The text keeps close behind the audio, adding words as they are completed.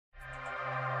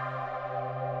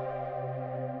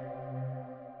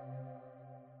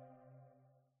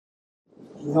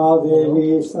या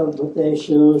देवी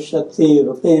सर्वभूतेषु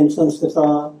शक्तिरूपेण संस्थिता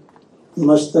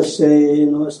नमस्तस्यै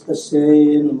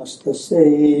नमस्तस्यै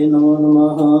नमस्तस्यै नमो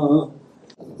नमः.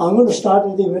 I'm going to start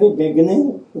at the very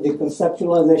beginning with the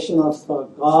conceptualization of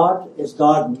God. Is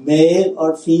God male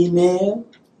or female?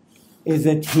 Is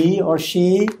it he or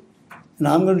she? And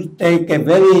I'm going to take a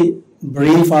very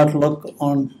brief outlook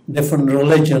on different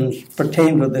religions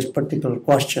pertaining to this particular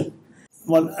question.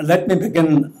 Well, let me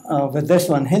begin with this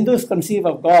one. Hindus conceive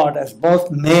of God as both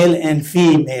male and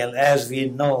female, as we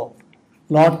know.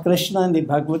 Lord Krishna in the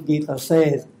Bhagavad Gita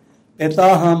says,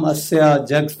 Pitaham asya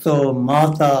jagto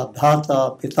mata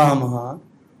dhata pitamaha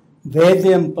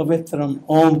vedyam pavitram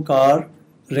omkar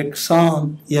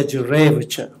riksam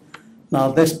yajurevacha.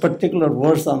 Now this particular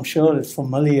verse I'm sure is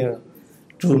familiar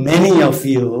to many of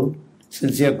you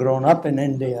since you have grown up in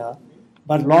India.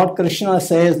 But Lord Krishna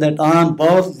says that I am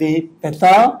both the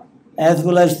Pita as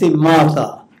well as the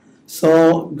Mata.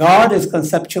 So God is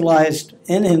conceptualized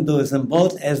in Hinduism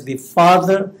both as the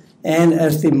father and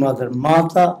as the mother,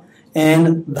 Mata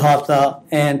and Dhata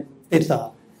and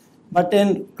Pita. But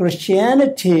in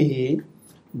Christianity,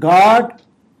 God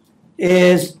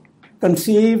is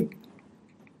conceived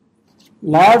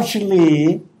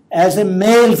largely as a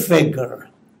male figure.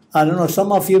 I don't know,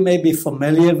 some of you may be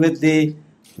familiar with the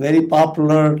very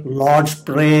popular Lord's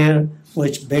Prayer,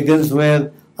 which begins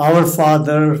with, Our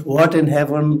Father, who art in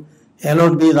heaven,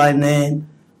 hallowed be thy name,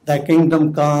 thy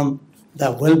kingdom come, thy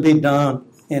will be done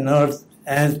in earth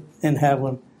as in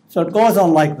heaven. So it goes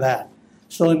on like that.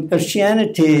 So in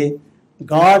Christianity,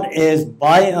 God is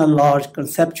by and large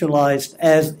conceptualized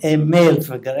as a male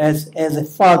figure, as a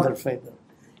father figure.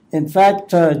 In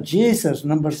fact, Jesus,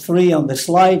 number 3 on the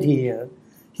slide here,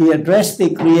 he addressed the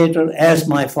Creator as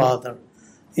my Father.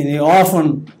 And he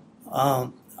often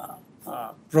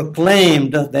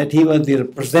proclaimed that he was the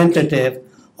representative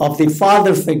of the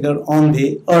father figure on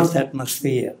the earth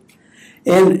atmosphere.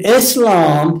 In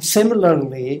Islam,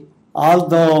 similarly,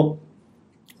 although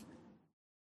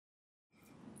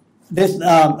this,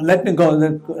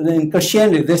 in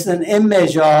Christianity, this is an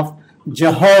image of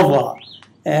Jehovah.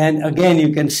 And again,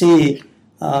 you can see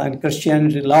in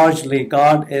Christianity, largely,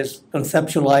 God is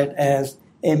conceptualized as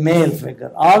a male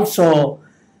figure. Also,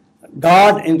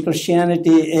 God in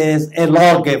Christianity is a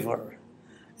lawgiver.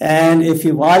 And if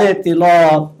you violate the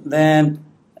law, then,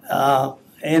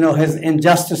 his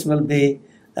injustice will be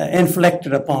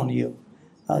inflicted upon you.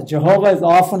 Jehovah is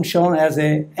often shown as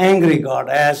an angry God,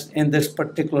 as in this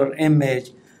particular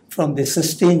image from the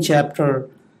Sistine chapter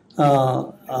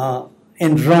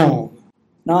in Rome.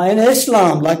 Now, in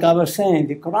Islam, like I was saying,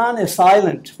 the Quran is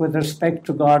silent with respect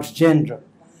to God's gender.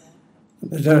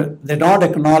 They don't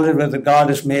acknowledge whether God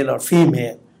is male or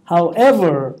female.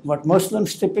 However, what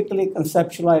Muslims typically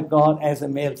conceptualize God as a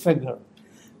male figure.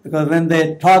 Because when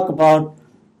they talk about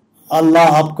Allah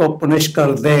aapko punish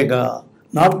kar dega,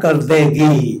 not kar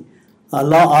degi,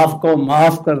 Allah aapko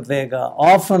maaf kar dega,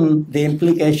 often the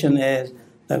implication is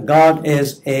that God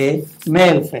is a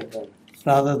male figure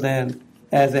rather than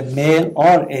as a male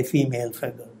or a female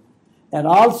figure. And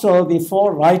also the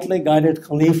 4 rightly guided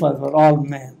caliphs were all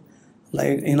men.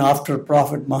 Like after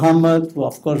Prophet Muhammad, who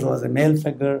of course was a male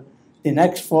figure, the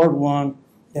next 4 ones,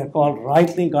 they're called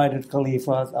rightly guided caliphs,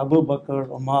 Abu Bakr,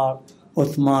 Umar,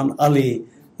 Uthman, Ali.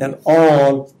 They're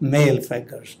all male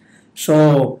figures.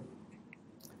 So,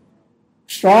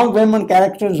 strong women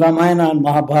characters, Ramayana and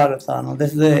Mahabharata. Now,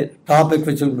 this is a topic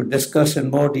which will be discussed in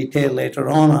more detail later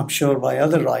on, I'm sure, by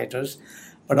other writers.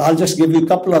 But I'll just give you a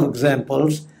couple of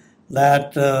examples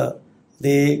that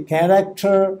the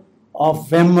character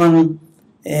of women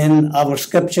in our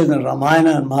scriptures in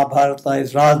Ramayana and Mahabharata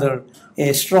is rather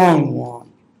a strong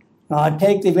one. Now I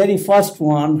take the very first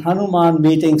one, Hanuman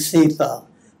meeting Sita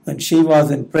when she was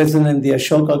in prison in the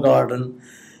Ashoka garden.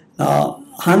 Now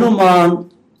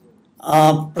Hanuman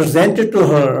presented to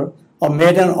her or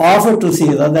made an offer to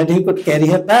Sita that he could carry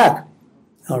her back.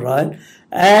 All right.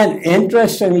 And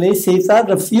interestingly, Sita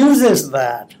refuses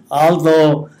that,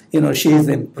 although she is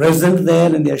imprisoned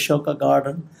there in the Ashoka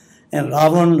garden. And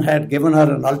Ravan had given her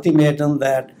an ultimatum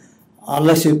that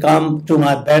unless you come to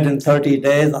my bed in 30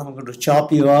 days, I'm going to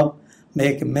chop you up,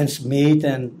 make minced meat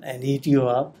and eat you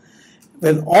up.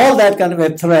 With all that kind of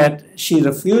a threat, she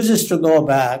refuses to go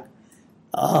back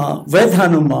with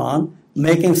Hanuman,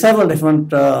 making several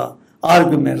different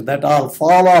arguments that I'll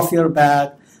fall off your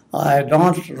back, I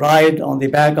don't ride on the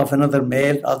back of another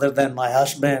male other than my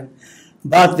husband.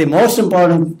 But the most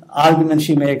important argument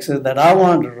she makes is that I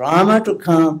want Rama to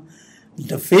come,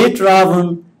 defeat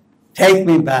Ravan, take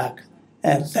me back.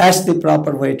 And that's the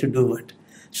proper way to do it.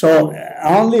 So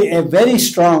only a very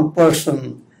strong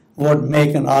person would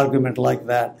make an argument like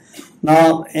that.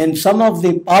 Now, in some of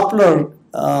the popular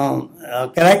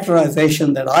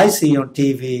characterization that I see on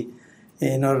TV,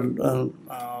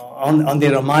 on the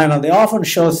Ramayana, they often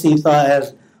show Sita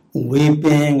as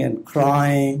weeping and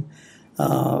crying,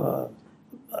 not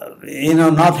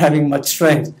having much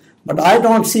strength. But I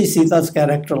don't see Sita's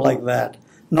character like that.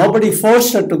 Nobody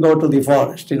forced her to go to the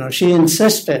forest. She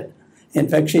insisted. In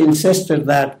fact, she insisted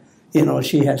that,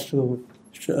 she has to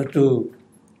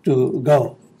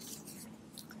go.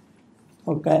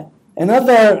 Okay.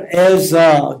 Another is,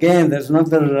 again, there's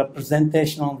another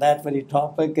representation on that very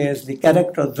topic, is the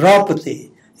character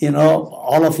Draupadi.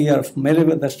 All of you are familiar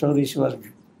with the story. She was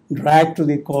dragged to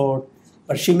the court,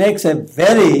 but she makes a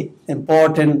very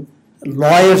important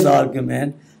lawyer's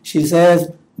argument. She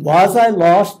says, was I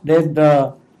lost? Did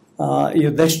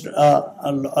Yudhishthira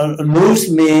lose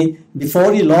me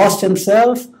before he lost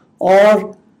himself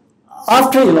or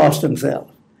after he lost himself?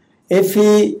 If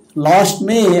he lost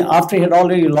me after he had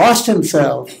already lost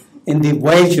himself in the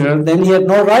wager, then he had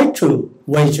no right to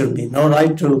wager me, no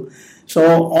right to. So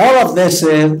all of this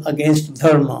is against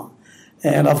dharma.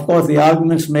 And of course the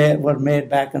arguments were made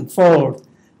back and forth,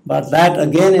 but that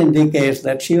again indicates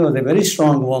that she was a very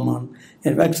strong woman.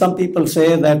 In fact, some people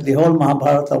say that the whole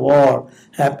Mahabharata war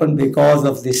happened because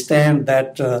of the stand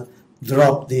that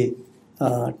Draupadi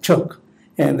took.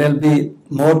 And there'll be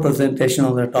more presentation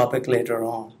on the topic later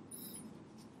on.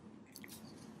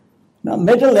 Now,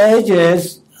 Middle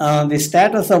Ages, the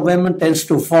status of women tends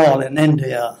to fall in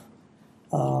India.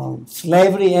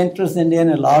 Slavery enters India in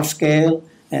a large scale,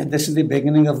 and this is the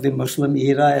beginning of the Muslim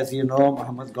era. As you know,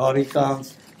 Muhammad Ghori Khan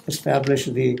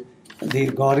established the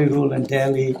Ghori rule in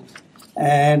Delhi.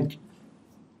 And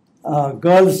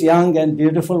girls young and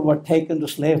beautiful were taken to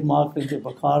slave market in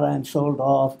Bukhara and sold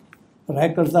off.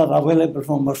 Records are available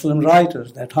from Muslim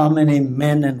writers that how many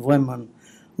men and women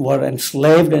were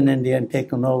enslaved in India and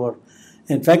taken over.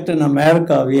 In fact, in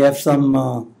America, we have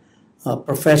some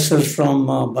professors from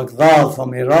Baghdad,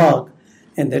 from Iraq,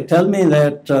 and they tell me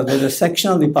that there's a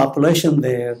section of the population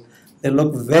there, they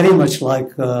look very much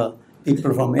like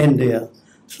people from India.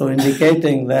 So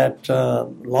indicating that a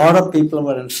lot of people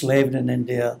were enslaved in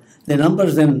India. The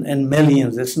numbers in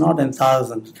millions, it's not in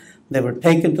thousands. They were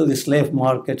taken to the slave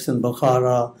markets in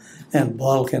Bukhara and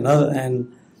Balkh and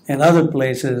other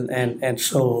places and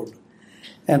sold.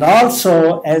 And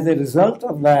also, as a result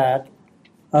of that,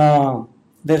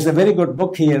 there's a very good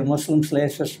book here, Muslim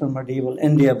Slave System in Medieval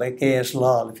India by K.S.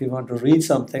 Lal. If you want to read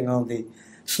something on the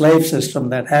slave system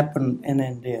that happened in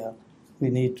India, we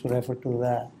need to refer to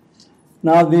that.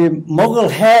 Now, the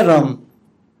Mughal harem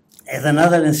is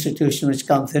another institution which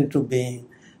comes into being.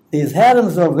 These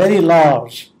harems are very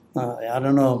large. I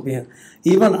don't know,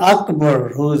 even Akbar,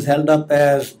 who is held up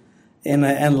as an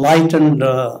enlightened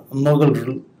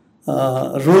Mughal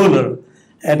ruler,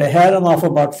 had a harem of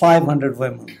about 500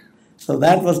 women. So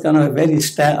that was kind of a very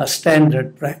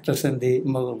standard practice in the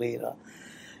Mughal era.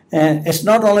 And it's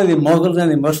not only the Mughals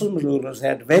and the Muslim rulers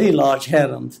had very large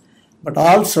harems, but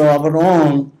also our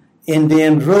own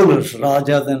Indian rulers,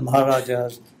 Rajas and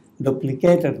Maharajas,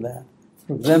 duplicated that.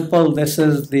 For example, this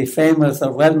is the famous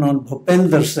or well-known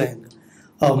Bhupinder Singh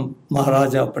of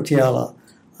Maharaja Patiala.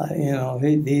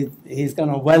 He's kind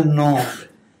of well-known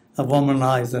a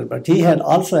womanizer, but he had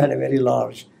also had a very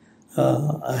large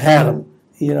harem.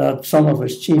 Here are some of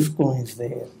his chief queens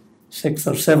there, 6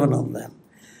 or 7 of them.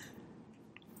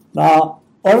 Now,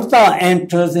 Parda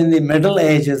enters in the Middle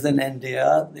Ages in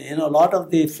India. A lot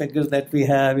of the figures that we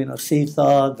have,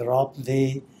 Sita,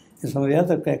 Draupadi, and some of the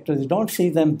other characters, you don't see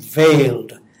them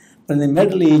veiled. But in the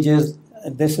Middle Ages,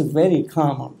 this is very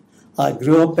common. I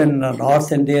grew up in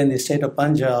North India in the state of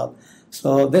Punjab,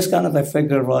 so this kind of a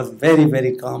figure was very,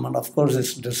 very common. Of course,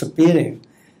 it's disappearing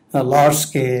on a large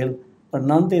scale, but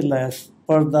nonetheless,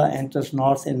 Parda enters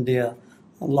North India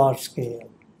on a large scale.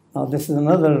 Now, this is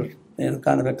another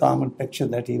kind of a common picture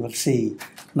that you will see,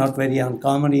 not very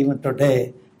uncommon even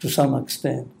today to some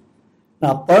extent.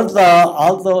 Now, Parda,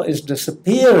 although is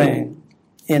disappearing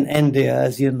in India,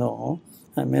 as you know,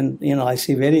 I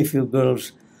see very few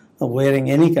girls wearing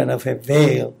any kind of a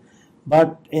veil,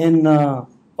 but in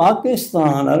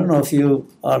Pakistan, I don't know if you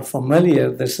are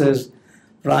familiar, this is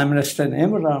Prime Minister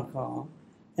Imran Khan,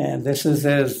 and this is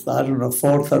his, 4th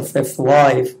or 5th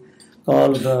wife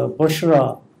called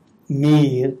Bushra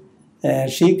Mir,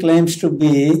 and she claims to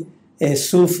be a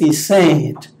Sufi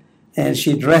saint, and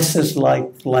she dresses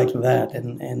like that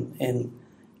and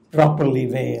properly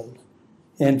veiled.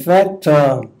 In fact,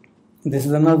 this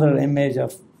is another image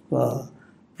of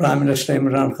Prime Minister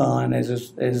Imran Khan as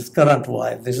his current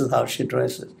wife. This is how she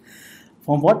dresses.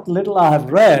 From what little I have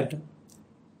read,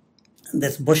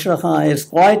 this Bushra Khan is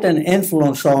quite an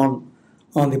influence on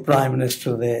the prime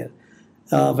minister there.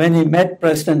 When he met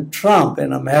President Trump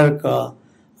in America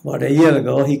about a year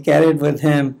ago, he carried with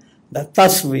him the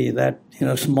tasvi, that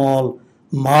small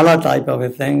mala type of a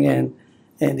thing, and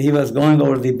he was going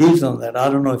over the beads on that. I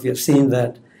don't know if you've seen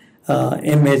that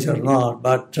image or not,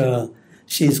 but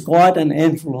she's quite an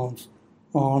influence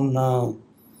on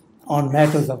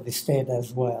matters of the state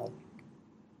as well.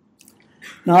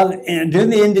 Now, during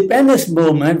the independence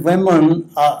movement,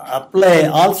 women play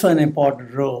also an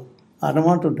important role. I don't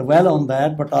want to dwell on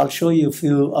that, but I'll show you a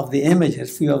few of the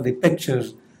images, few of the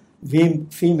pictures,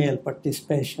 female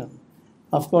participation.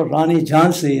 Of course, Rani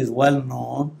Jhansi is well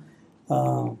known.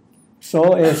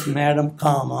 So is Madam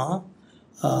Kama.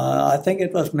 I think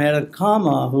it was Madam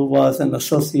Kama who was an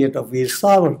associate of Veer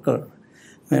Savarkar.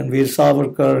 When Veer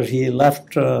Savarkar, he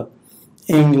left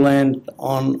England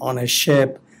on a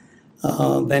ship.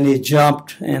 Then he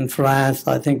jumped in France.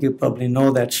 I think you probably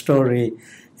know that story.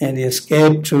 And he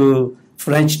escaped to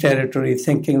French territory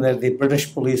thinking that the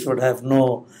British police would have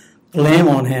no claim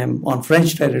on him on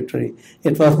French territory.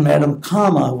 It was Madame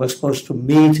Kama who was supposed to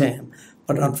meet him,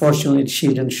 but unfortunately she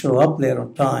didn't show up there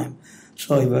on time.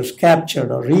 So he was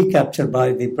captured or recaptured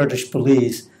by the British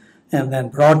police and then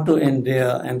brought to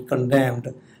India and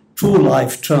condemned 2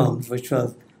 life terms, which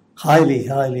was highly,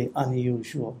 highly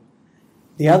unusual.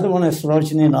 The other one is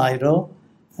Sarojini Naidu.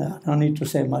 I don't need to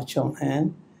say much on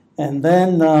him. And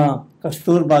then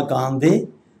Kasturba Gandhi.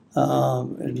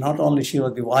 Not only she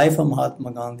was the wife of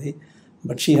Mahatma Gandhi,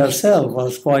 but she herself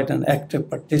was quite an active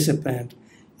participant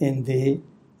in the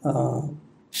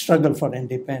struggle for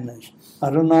independence.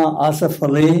 Aruna Asaf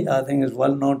Ali, I think, is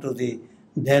well known to the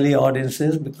Delhi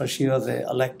audiences because she was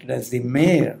elected as the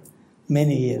mayor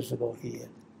many years ago here.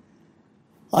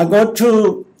 I go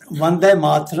to Vande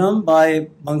Mataram by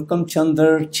Bankim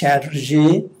Chandra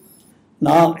Chatterjee.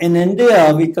 Now, in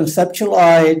India, we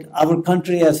conceptualize our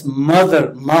country as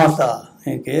Mother, Mata,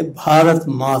 okay, Bharat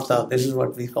Mata, this is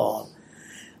what we call.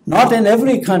 Not in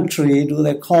every country do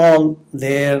they call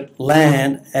their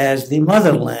land as the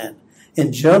motherland.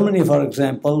 In Germany, for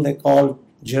example, they call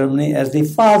Germany as the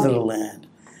fatherland.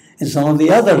 In some of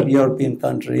the other European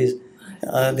countries,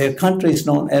 their country is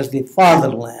known as the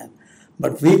fatherland.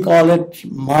 But we call it,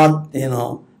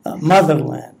 motherland,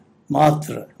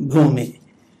 Matra, Bhumi.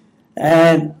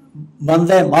 And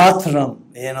Vande Mataram,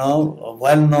 a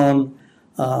well-known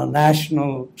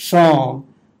national song,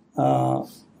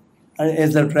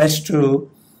 is addressed to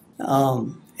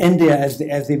India as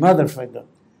the mother figure.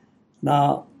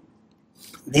 Now,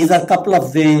 these are a couple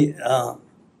of the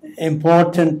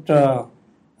important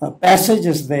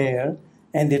passages there,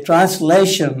 and the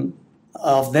translation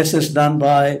of this is done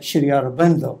by Sri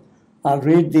Aurobindo. I'll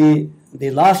read the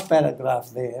last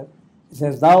paragraph there. It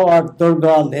says, "Thou art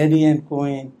Durga, lady and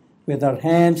queen, with her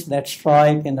hands that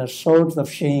strike and her swords of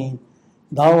sheen.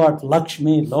 Thou art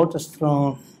Lakshmi, lotus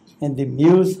throne, and the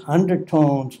muse 100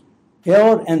 tones,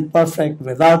 pure and perfect,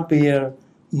 without peer.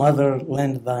 Mother,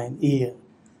 lend thine ear."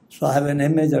 So I have an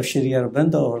image of Sri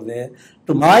Aurobindo over there.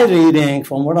 To my reading,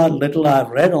 from what little I've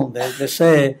read on this, they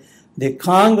say the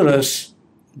Congress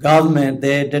government,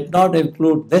 they did not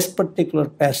include this particular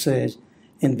passage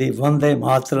in the Vande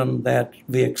Mataram that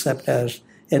we accept as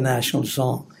a national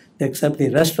song. They accept the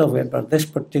rest of it, but this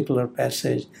particular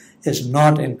passage is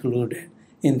not included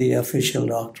in the official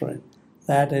doctrine.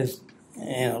 That is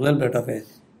a little bit of a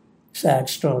sad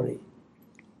story.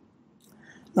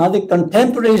 Now the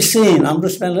contemporary scene, I'm going to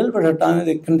spend a little bit of time on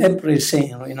the contemporary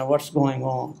scene, what's going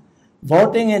on.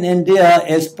 Voting in India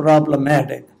is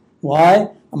problematic. Why?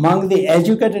 Among the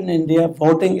educated in India,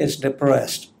 voting is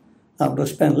depressed. I'm going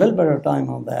to spend a little bit of time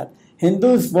on that.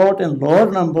 Hindus vote in lower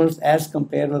numbers as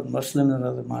compared with Muslims and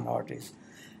other minorities.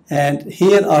 And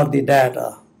here are the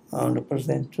data I want to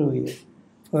present to you.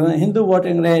 So the Hindu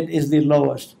voting rate is the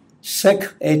lowest.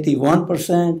 Sikh,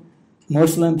 81%,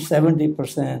 Muslim,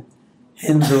 70%,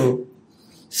 Hindu,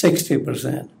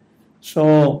 60%.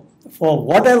 So for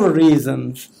whatever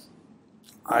reasons,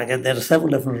 there are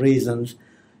several different reasons,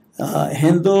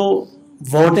 Hindu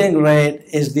voting rate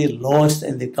is the lowest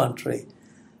in the country.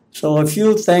 So if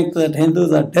you think that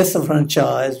Hindus are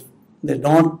disenfranchised, they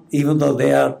don't, even though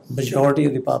they are majority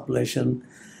of the population,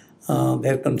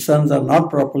 their concerns are not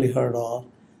properly heard of.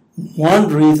 One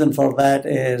reason for that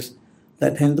is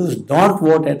that Hindus don't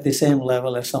vote at the same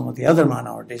level as some of the other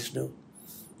minorities do.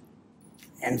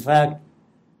 In fact,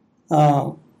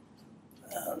 the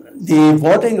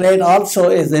voting rate also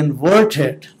is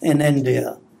inverted in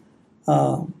India.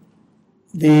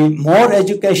 The more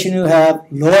education you have,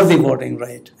 lower the voting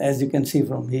rate, as you can see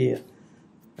from here.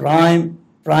 Prime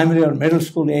primary or middle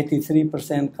school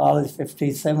 83%, college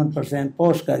 57%,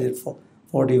 postgraduate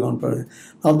 41%.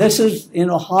 Now this is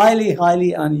highly,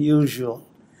 highly unusual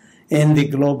in the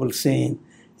global scene.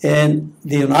 In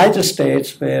the United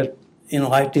States, where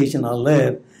I teach and I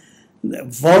live, the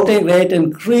voting rate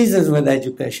increases with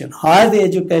education. Higher the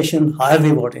education, higher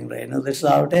the voting rate. Now this is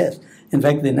how it is. In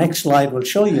fact, the next slide will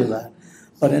show you that.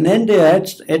 But in India,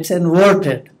 it's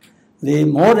inverted. The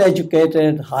more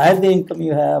educated, higher the income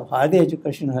you have, higher the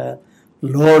education you have,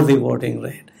 lower the voting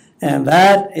rate. And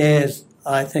that is,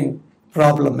 I think,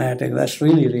 problematic. That's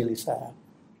really, really sad.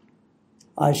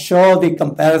 I show the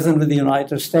comparison with the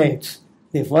United States.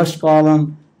 The first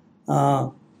column,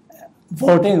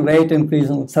 voting rate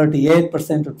increasing from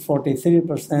 38% to 43%,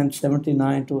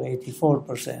 79% to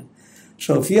 84%.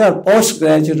 So if you are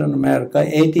postgraduate in America,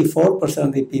 84%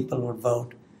 of the people would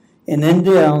vote. In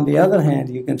India, on the other hand,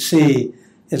 you can see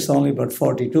it's only about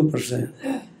 42%.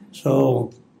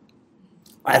 So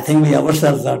I think we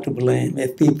ourselves are to blame.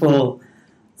 If people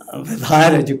with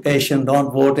higher education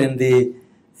don't vote in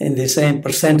the same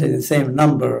percentage, the same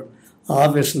number,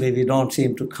 obviously we don't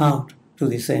seem to count to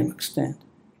the same extent.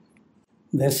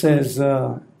 This is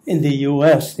in the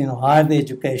US, higher the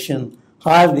education,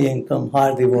 higher the income,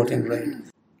 higher the voting rate.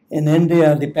 In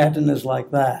India, the pattern is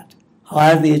like that.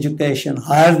 Higher the education,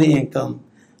 higher the income,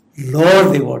 lower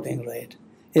the voting rate.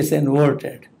 It's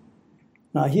inverted.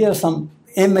 Now here are some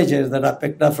images that I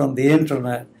picked up from the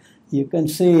internet. You can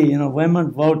see,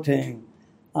 women voting.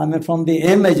 I mean, from the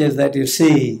images that you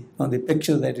see, from the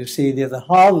pictures that you see, there's a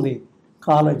hardly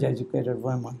college-educated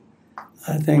women.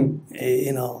 I think,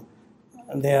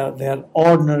 they are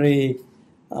ordinary,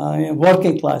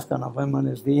 working-class kind of women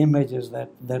is the images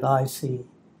that I see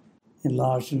in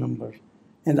large numbers.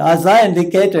 And as I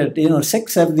indicated,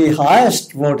 Sikhs have the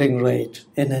highest voting rate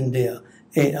in India.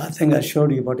 I think I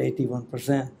showed you about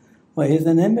 81%. Well, here's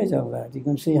an image of that. You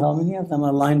can see how many of them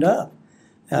are lined up.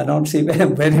 I don't see very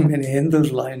many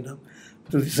Hindus lined up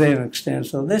to the same extent.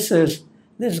 So this is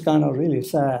kind of really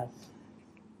sad.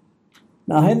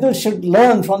 Now, Hindus should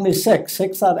learn from the Sikhs.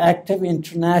 Sikhs are active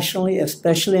internationally,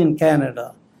 especially in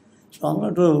Canada. So I'm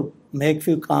going to make a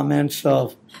few comments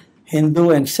of Hindu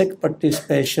and Sikh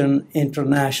participation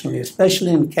internationally,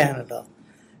 especially in Canada.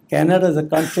 Canada is a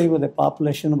country with a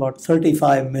population of about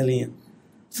 35 million,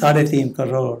 3.5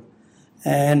 crore.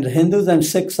 And Hindus and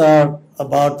Sikhs are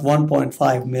about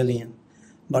 1.5 million.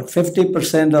 But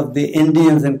 50% of the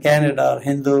Indians in Canada are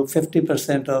Hindu,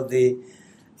 50% of the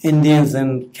Indians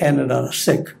in Canada are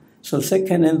Sikh. So Sikh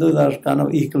and Hindus are kind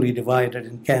of equally divided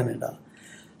in Canada.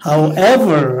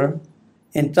 However,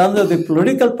 in terms of the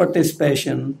political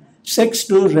participation, Sikhs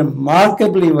do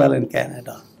remarkably well in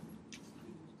Canada.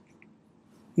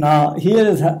 Now, here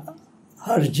is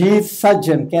Harjit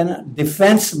Sajjan,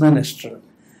 defense minister.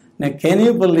 Now, can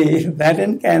you believe that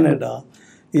in Canada,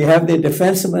 you have the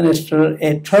defense minister,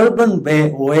 a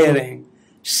turban-wearing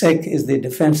Sikh is the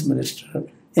defense minister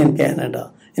in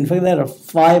Canada. In fact, there are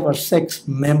 5 or 6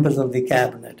 members of the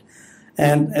cabinet.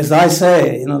 And as I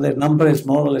say, the number is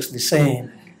more or less the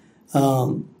same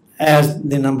as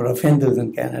the number of Hindus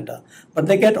in Canada. But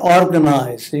they get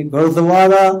organized. See,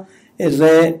 Gurdwara is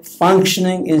a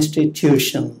functioning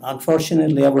institution.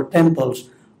 Unfortunately, our temples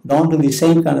don't do the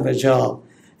same kind of a job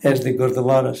as the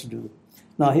Gurdwaras do.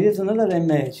 Now, here is another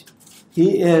image.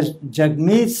 He is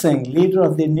Jagmeet Singh, leader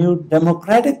of the New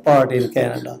Democratic Party in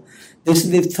Canada. This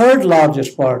is the 3rd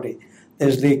largest party.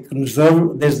 There's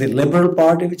the Liberal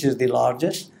Party, which is the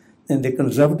largest, then the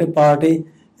Conservative Party,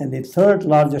 and the 3rd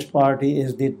largest party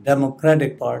is the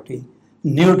Democratic Party,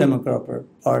 New Democratic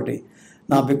Party.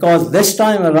 Now, because this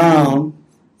time around,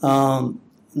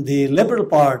 the Liberal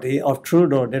Party of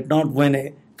Trudeau did not win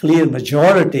a clear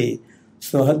majority,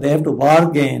 so they have to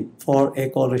bargain for a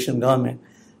coalition government.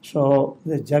 So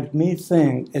the Jagmeet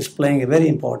Singh is playing a very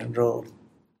important role.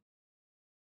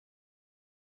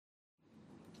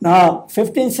 Now,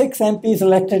 56 MPs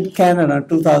elected in Canada in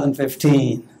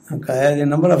 2015. Okay, the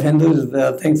number of Hindus is,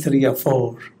 I think, 3 or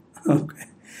 4. Okay,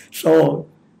 so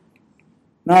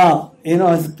now,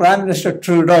 it's Prime Minister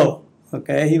Trudeau.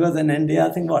 Okay, he was in India, I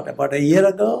think, about a year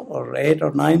ago or 8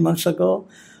 or 9 months ago.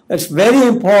 It's very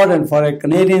important for a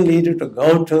Canadian leader to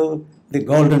go to the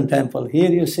Golden Temple. Here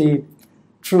you see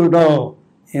Trudeau,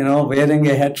 wearing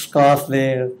a headscarf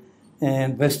there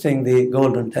and visiting the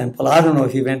Golden Temple. I don't know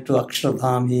if he went to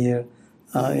Akshardham here.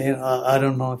 I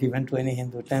don't know if he went to any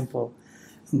Hindu temple.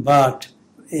 But,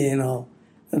 they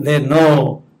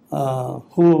know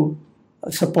who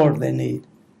support they need.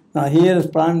 Now, here is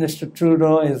Prime Minister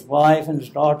Trudeau, his wife and his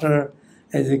daughter,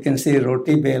 as you can see,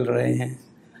 roti bel rahe hain.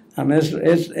 I mean,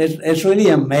 it's really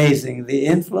amazing, the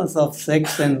influence of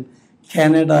Sikhs in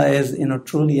Canada is,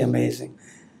 truly amazing.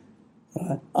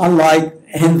 Unlike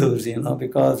Hindus,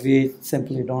 because we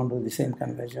simply don't do the same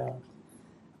kind of a job.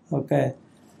 Okay.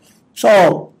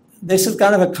 So this is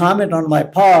kind of a comment on my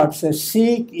part. Says,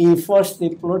 seek ye first the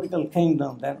political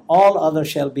kingdom, then all others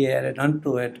shall be added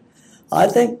unto it. I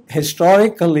think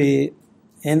historically,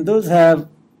 Hindus have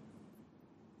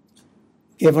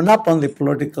given up on the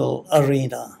political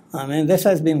arena. I mean, this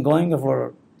has been going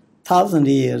for 1,000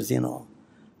 years,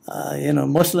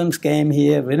 Muslims came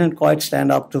here, we didn't quite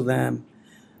stand up to them.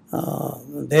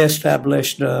 They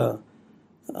established the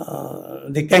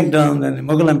kingdom and the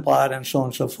Mughal Empire and so on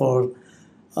and so forth.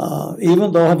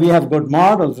 Even though we have good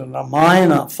models in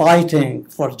Ramayana, fighting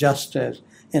for justice,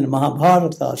 in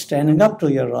Mahabharata, standing up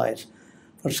to your rights.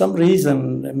 For some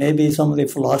reason, maybe some of the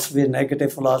philosophies,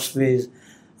 negative philosophies,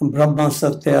 Brahma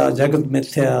Satya, Jagat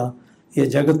Mithya, ये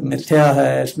जगत मिथ्या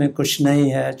है, इसमें कुछ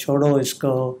नहीं है, छोड़ो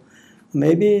इसको.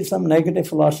 Maybe some negative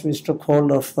philosophies took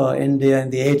hold of India in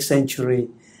the 8th century.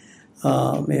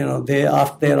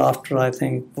 Thereafter, I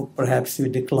think, perhaps we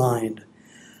declined.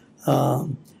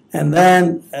 And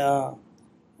then,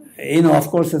 of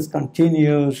course, it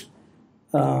continues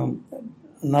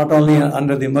not only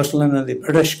under the Muslim and the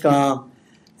British calm,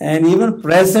 and even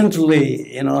presently,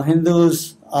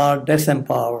 Hindus are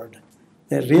disempowered.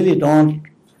 They really don't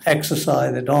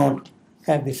exercise, they don't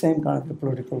have the same kind of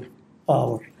political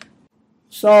power.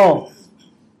 So,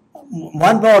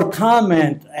 one more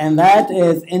comment, and that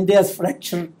is India's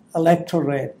fractured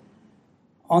electorate.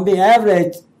 On the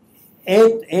average,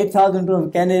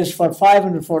 8,000 candidates for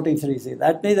 543 seats.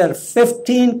 That means there are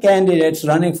 15 candidates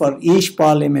running for each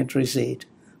parliamentary seat.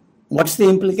 What's the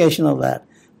implication of that?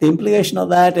 The implication of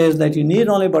that is that you need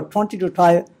only about 20 to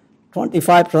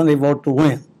 25% of the vote to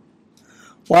win.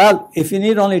 Well, if you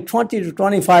need only 20 to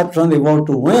 25% of the vote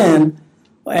to win,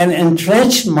 an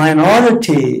entrenched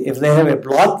minority, if they have a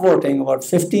block voting, about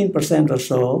 15% or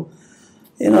so,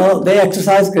 they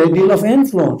exercise a great deal of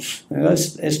influence.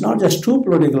 It's not just two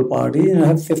political parties, you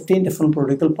have 15 different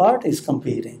political parties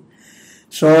competing.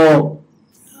 So,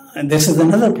 and this is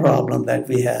another problem that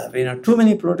we have. Too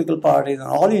many political parties, and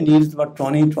all you need is about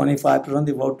 20-25% of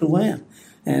the vote to win.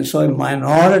 And so a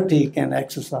minority can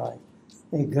exercise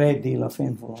a great deal of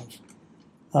influence.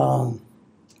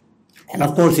 And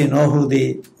of course, you know who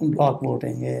the block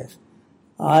voting is.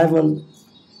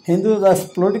 Hindus are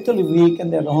politically weak in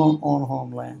their own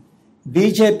homeland.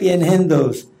 BJP and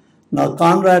Hindus. Now,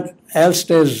 Conrad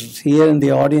Elst is here in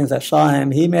the audience. I saw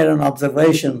him. He made an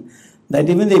observation that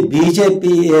even the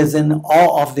BJP is in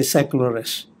awe of the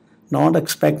secularists. Don't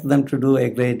expect them to do a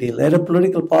great deal. They're a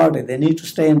political party. They need to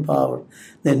stay in power.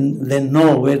 They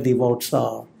know where the votes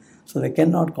are. So they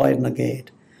cannot quite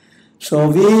negate. So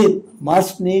we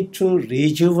must need to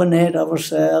rejuvenate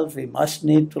ourselves. We must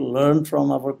need to learn from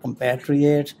our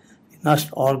compatriots. We must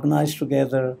organize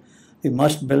together. We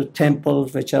must build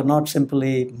temples which are not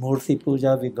simply Murti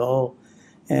Puja. We go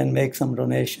and make some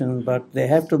donations, but they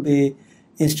have to be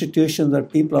institutions where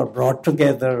people are brought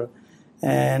together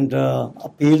and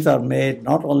appeals are made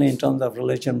not only in terms of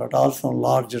religion but also on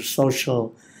larger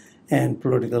social and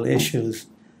political issues.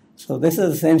 So this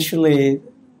is essentially a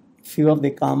few of the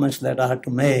comments that I had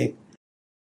to make.